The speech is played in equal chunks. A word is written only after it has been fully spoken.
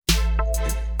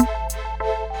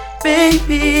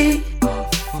baby,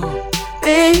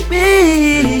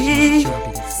 baby.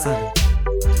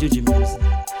 Juju music.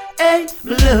 Hey,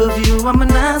 me love you, I'ma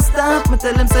not stop. Me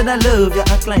tell them said I love you,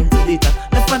 I climb to the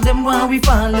top. Left for them while we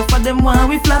fall, left for them while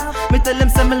we flop. Me tell them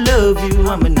say me love you,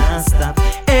 I'ma not stop.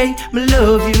 Hey, me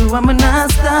love you, I'ma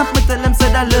not stop. Me tell them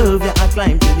said I love you, I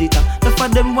climb to the top. Left for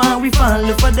them while we fall,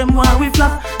 left for them while we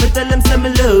flop. Me tell them say me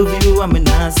love you, I'ma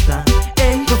not stop.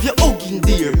 Hey, love your hugging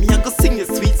dear. Me I go sing a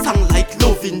sweet song like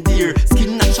loving dear.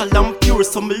 Skin natural and pure,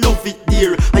 so me love it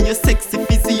dear. And your sexy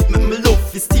physique, me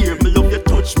love this dear. Me love your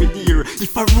touch me dear.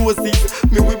 If I roses,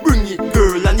 me we bring it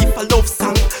girl. And if I love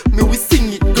song, me we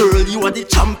sing it girl. You are the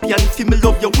champion, feel me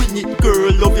love you win it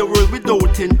girl. Love your world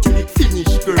without end till it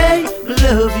finish girl. hey, me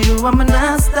love you, I'ma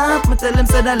not stop. Me tell them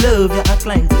said I love you, I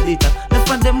climb to the top. Left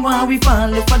for them while we fall,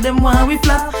 left for them while we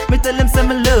flop. Me tell them say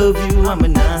me love you, I'ma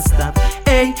not stop.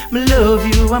 Hey, me love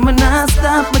you, I'ma not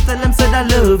stop. Me tell them said I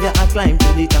love you, I climb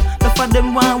to the top. Left for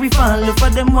them while we fall, left for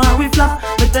them while we flop.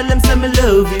 Me tell them say me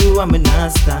love you, I'ma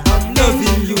not stop. I'm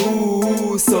loving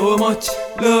you so much.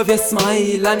 Love your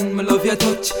smile and me love your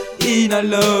touch. In a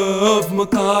love, me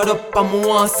caught up and me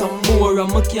want some more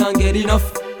and me can't get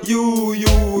enough. You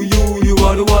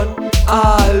are the one.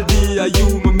 I'll be a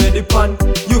you, me made it pan.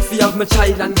 You fi have my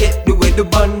child and get the way the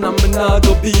bun. And me nah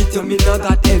go beat you, me nah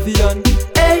got heavy on.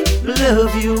 Hey, me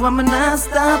love you, I'ma not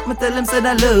stop. Me tell them said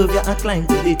I love you, I climb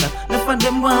to the top. Left for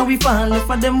them while we fall, left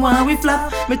for them while we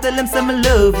flop. Me tell them say me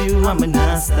love you, I'ma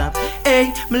not stop.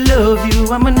 Hey, me love you,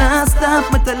 I'ma not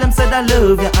stop. Me tell them said I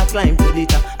love you, I climb to the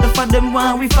top. Left for them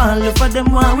while we fall, left for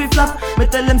them while we flop. Me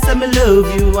tell them say me love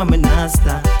you, I'ma not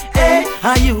stop. Hey,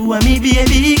 are you and me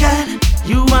baby girl?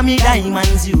 You are me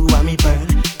diamonds, you are me pearl.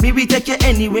 Me we take you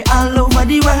anywhere all over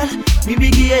the world. Me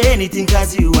we give you anything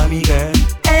cause you are me girl.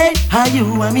 Hey, are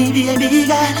you and me baby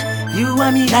girl? You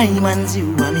are me diamonds,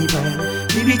 you are me pearl.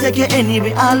 Me we take you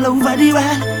anywhere all over the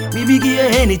world. Me we give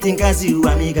you anything cause you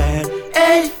are me girl.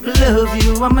 Hey, me love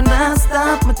you, I'ma not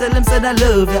stop. Me tell them said I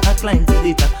love you, I climb to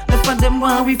the top. Left for them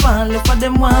while we fall, left for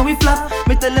them while we flop.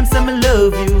 Me tell them say me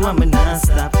love you, I'ma not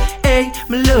stop. Hey,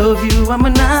 me love you, I'ma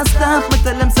not stop. Me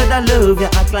tell them said I love you,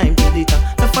 I climb to the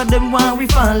top. Left for them while we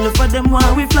fall, left for them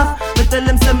while we flop. Me tell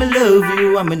them say me love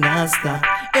you, I'ma not stop.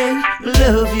 Hey, me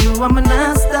love you, I'ma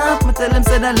not stop. Me tell them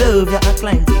said I love you, I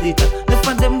climb to the top. Left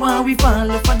for them while we fall,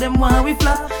 left for them while we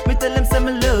flop. Me tell them say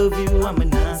me love you, I'ma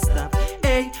not stop.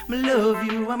 Hey, me love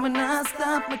you, I'ma not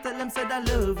stop. Me tell them said I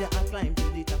love you, I climb to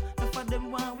the top. Left for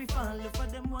them while we fall, left for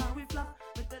them while we flop.